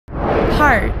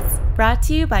Parts, brought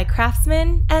to you by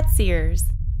Craftsman at Sears.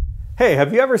 Hey,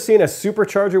 have you ever seen a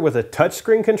supercharger with a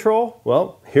touchscreen control?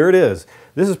 Well, here it is.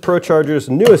 This is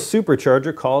ProCharger's newest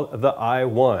supercharger called the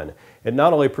i-1. It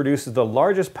not only produces the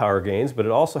largest power gains, but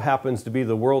it also happens to be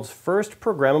the world's first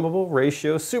programmable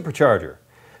ratio supercharger.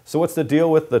 So what's the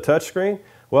deal with the touchscreen?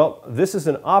 Well, this is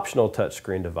an optional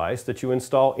touchscreen device that you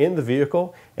install in the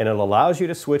vehicle, and it allows you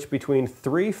to switch between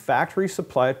 3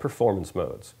 factory-supplied performance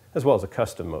modes, as well as a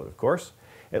custom mode, of course.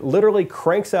 It literally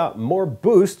cranks out more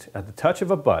boost at the touch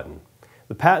of a button.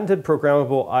 The patented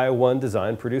programmable i-1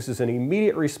 design produces an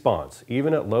immediate response,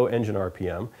 even at low engine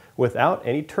RPM, without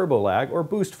any turbo lag or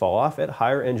boost fall off at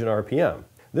higher engine RPM.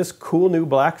 This cool new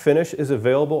black finish is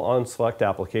available on select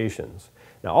applications.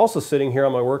 Now, also sitting here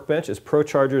on my workbench is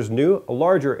ProCharger's new,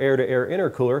 larger air-to-air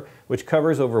intercooler, which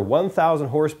covers over 1,000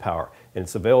 horsepower, and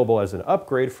it's available as an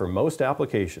upgrade for most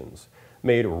applications.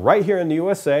 Made right here in the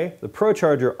USA, the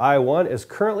ProCharger i-1 is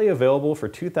currently available for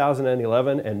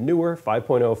 2011 and newer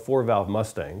 5.0 4-valve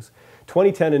Mustangs,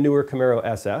 2010 and newer Camaro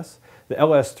SS, the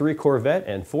LS3 Corvette,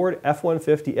 and Ford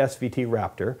F-150 SVT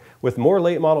Raptor, with more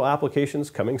late model applications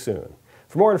coming soon.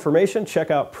 For more information, check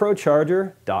out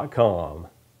ProCharger.com.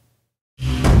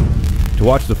 To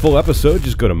watch the full episode,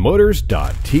 just go to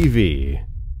MOTORZ.tv.